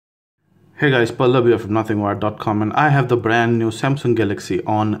Hey guys, Pallav here from nothingwire.com, and I have the brand new Samsung Galaxy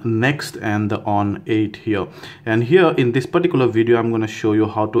On8 and the On8 here. And here in this particular video, I'm going to show you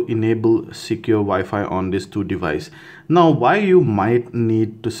how to enable secure Wi-Fi on these two devices. Now, why you might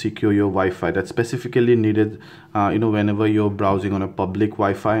need to secure your Wi-Fi? That's specifically needed, whenever you're browsing on a public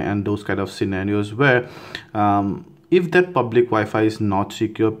Wi-Fi and those kind of scenarios where if that public Wi-Fi is not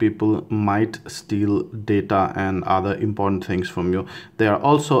secure, people might steal data and other important things from you. There are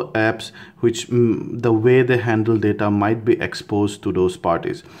also apps which the way they handle data might be exposed to those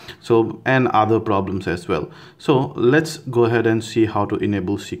parties, and other problems as well. So let's go ahead and see how to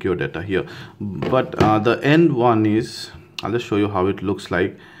enable secure data here. But the end one is, I'll just show you how it looks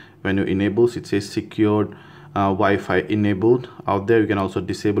like when you enable. It says secured Wi-Fi enabled. Out there you can also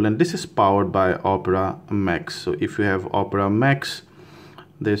disable, and this is powered by Opera Max. So if you have Opera Max,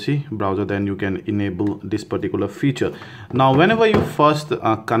 there see browser, then you can enable this particular feature. Now whenever you first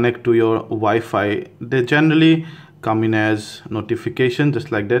connect to your Wi-Fi, they generally come in as notification,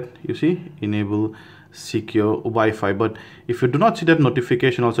 just like that. You see, enable secure Wi-Fi. But if you do not see that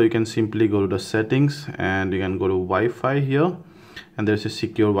notification, also you can simply go to the settings and you can go to Wi-Fi here, and there's a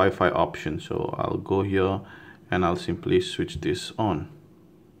secure Wi-Fi option. So I'll go here and I'll simply switch this on.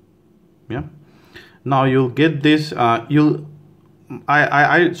 Yeah, now you'll get this. I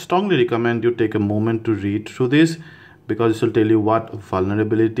strongly recommend you take a moment to read through this, because this will tell you what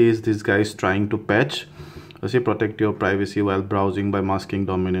vulnerabilities this guy is trying to patch. Let's say protect your privacy while browsing by masking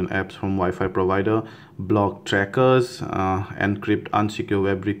dominant apps from Wi-Fi provider, block trackers, encrypt unsecure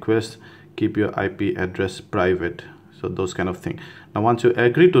web requests, keep your IP address private. So those kind of things. Now once you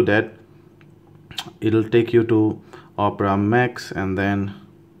agree to that, it'll take you to Opera Max, and then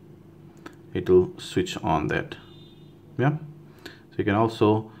it'll switch on that. Yeah, so you can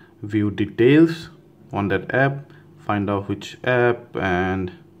also view details on that app, find out which app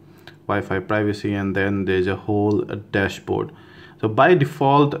and Wi-Fi privacy, and then there's a whole dashboard. So by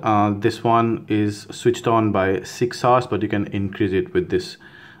default this one is switched on by 6 hours, but you can increase it with this.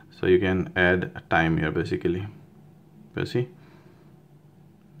 So you can add time here, basically. You see,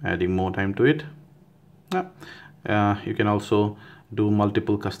 adding more time to it. You can also do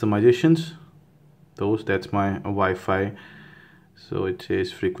multiple customizations. That's my Wi-Fi. So it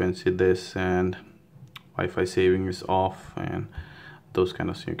says frequency this, and Wi-Fi saving is off, and those kind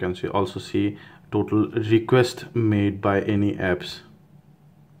of things. You can also see total request made by any apps.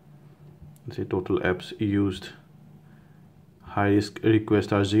 Let's say total apps used. High risk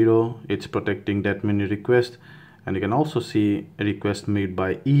requests are 0. It's protecting that many requests. And you can also see a request made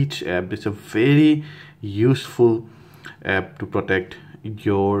by each app. It's a very useful app to protect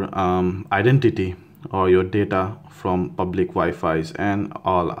your identity or your data from public Wi-Fi's and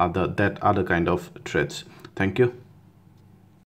all other kind of threats. Thank you.